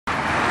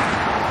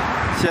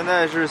现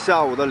在是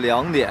下午的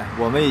2点，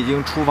我们已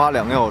经出发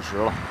2个小时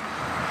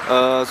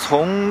了。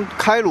从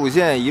开鲁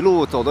县一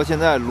路走到现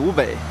在鲁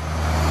北，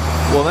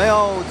我们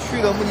要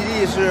去的目的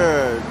地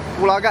是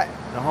乌拉盖，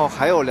然后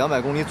还有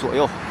200公里左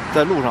右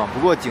在路上。不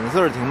过景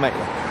色是挺美的，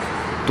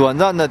短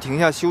暂的停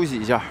下休息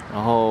一下，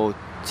然后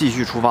继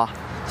续出发。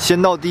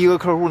先到第一个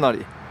客户那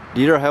里，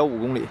离这儿还有5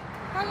公里。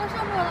大哥上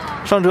车了？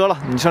上车了，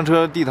你上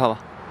车递他吧。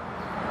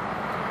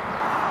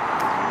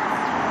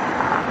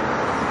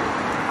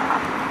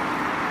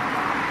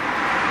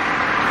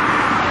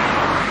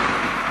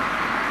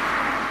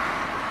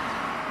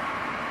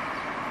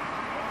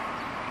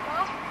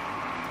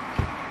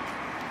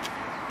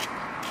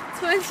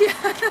 存钱，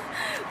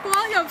光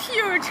小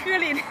屁股车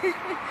里的。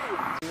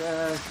这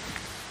个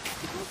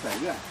百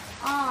院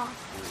啊，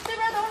这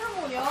边都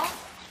是母牛。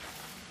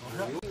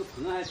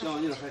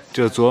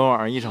这昨天晚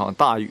上一场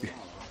大雨，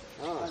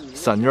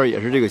散卷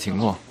也是这个情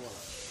况，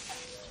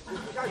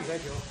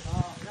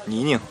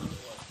泥泞。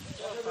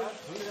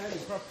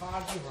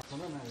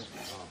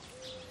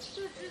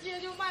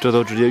这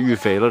都直接育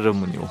肥了，这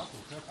母牛。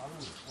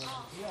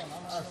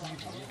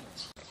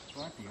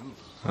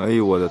哎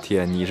呦我的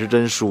天，你是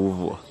真舒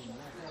服。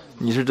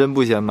 你是真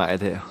不嫌埋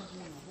汰呀！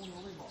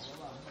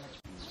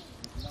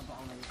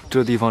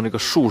这地方这个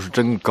树是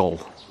真高，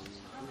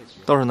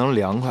倒是能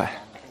凉快。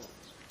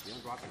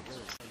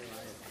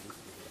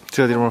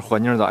这地方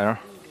环境咋样？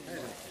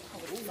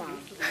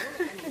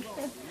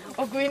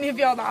我闺女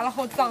表达了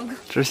好脏。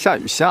这是下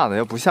雨下的，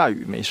要不下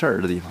雨没事儿。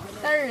这地方。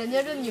但是人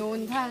家这牛，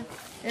你看，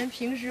人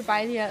平时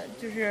白天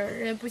就是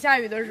人不下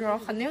雨的时候，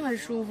肯定很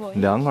舒服，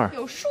凉快。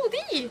有树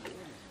地，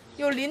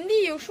有林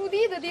地，有树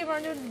地的地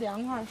方就是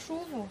凉快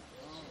舒服。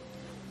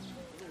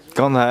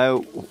 刚才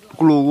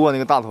路过那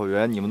个大草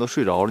原，你们都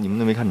睡着了，你们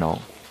都没看着，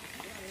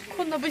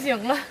困得不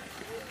行了。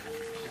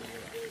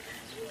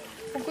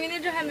我闺女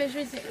这还没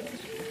睡醒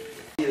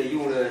呢。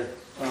用了，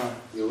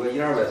有个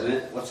100-200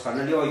吨，我穿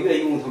着料越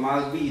用他妈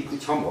胃都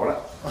呛饱了。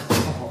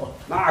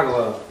那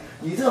个，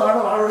你这玩意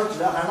儿拿出来质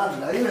量还是那质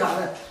量，因为啥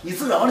呢？你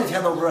自个儿往里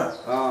填豆腐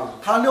啊，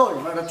它料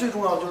里面的最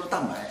重要就是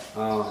蛋白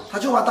啊，它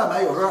就把蛋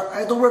白有时候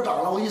哎豆腐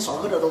长了，我给你少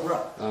搁点豆腐，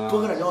多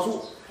搁点酵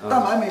素，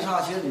蛋白没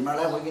差，其实里面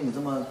来回给你这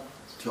么。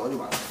 调就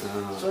完了，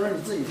所以说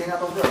你自己添加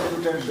豆腐，这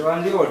就真实。吃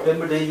完料真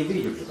不真一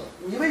喂就知道，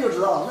一喂就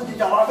知道。那你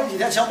讲话喂几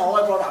天小毛，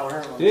我也不知道咋回事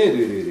嘛。对。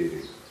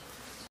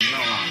你知道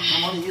吧？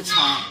它往里一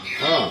插，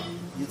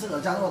你自个儿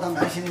加多少蛋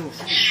白心里有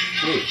数。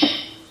对。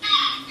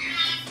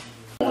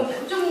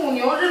这母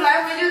牛这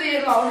来回就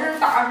得老是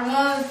打什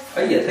么？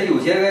哎呀，它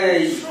有些个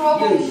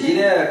应急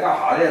的干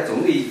啥的，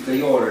总得搁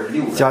药这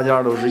溜。家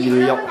家都是一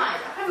堆药。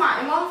还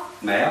买吗？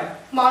买呀。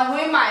往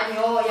回买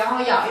牛，然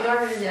后养一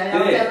段时间，然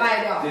后再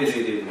卖掉。对。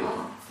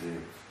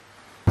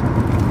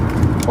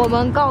我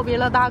们告别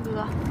了大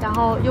哥，然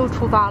后又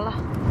出发了，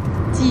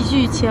继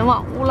续前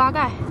往乌拉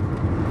盖。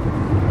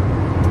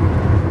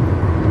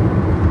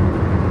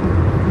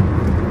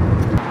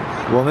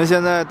我们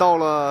现在到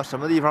了什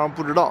么地方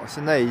不知道，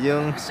现在已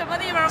经什么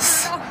地方不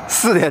知道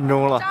？4点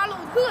钟了。扎鲁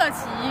特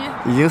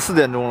旗。已经4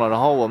点钟了，然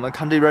后我们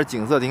看这边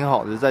景色挺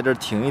好的，在这儿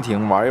停一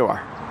停，玩一玩。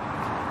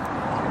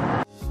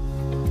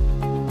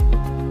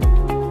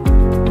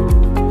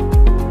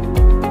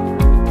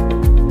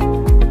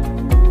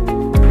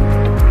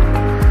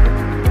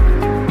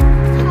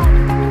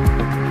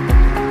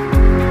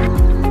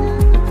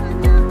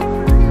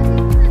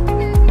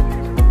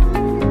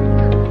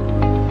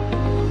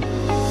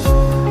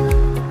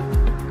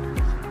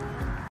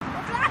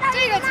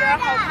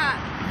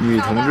 女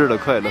同志的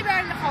快乐。这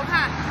边好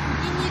看，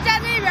你站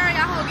那边，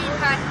然后我给你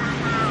拍。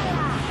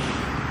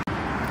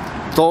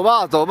走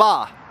吧，走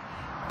吧，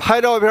拍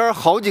照片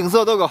好景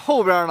色都搁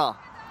后边呢。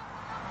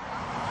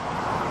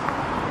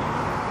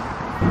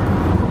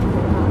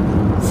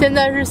现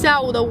在是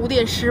下午的5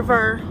点10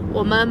分，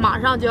我们马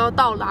上就要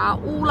到达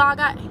乌拉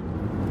盖。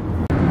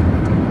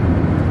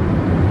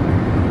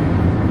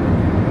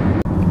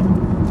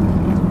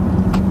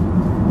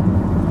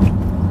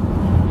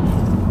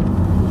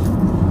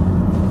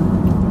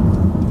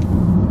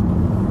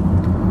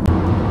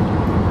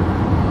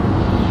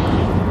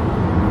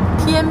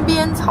 天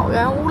边草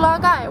原乌拉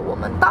盖，我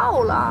们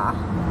到了。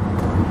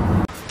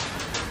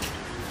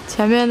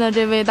前面的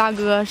这位大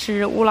哥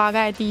是乌拉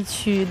盖地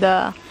区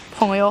的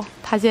朋友，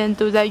他现在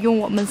都在用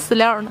我们饲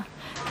料呢，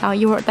然后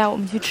一会儿带我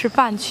们去吃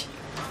饭去。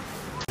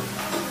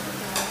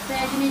有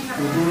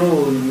猪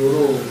肉、牛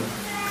肉、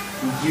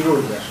鸡肉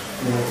也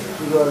是，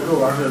这个肉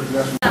丸是比较。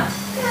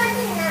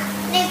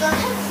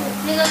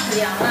那个死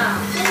羊了，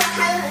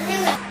还有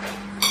那个。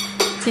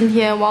 今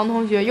天王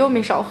同学又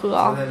没少喝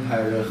啊！昨天拍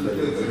着喝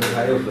酒，今天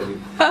还又喝酒。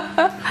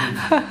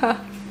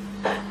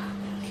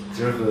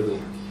今儿喝多。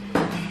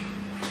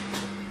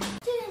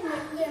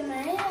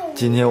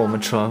今天我们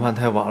吃完饭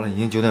太晚了，已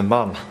经9点半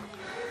了，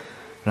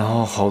然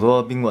后好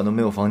多宾馆都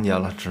没有房间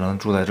了，只能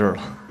住在这儿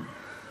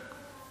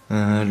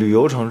了。旅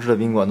游城市的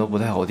宾馆都不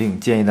太好订，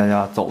建议大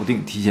家早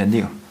订，提前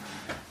订。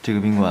这个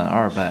宾馆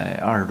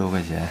220多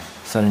块钱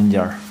，3人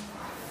间。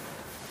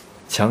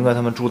强哥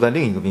他们住在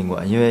另一个宾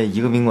馆，因为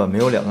一个宾馆没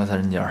有2个3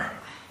人间。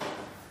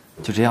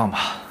就这样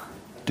吧，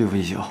对付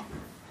一宿。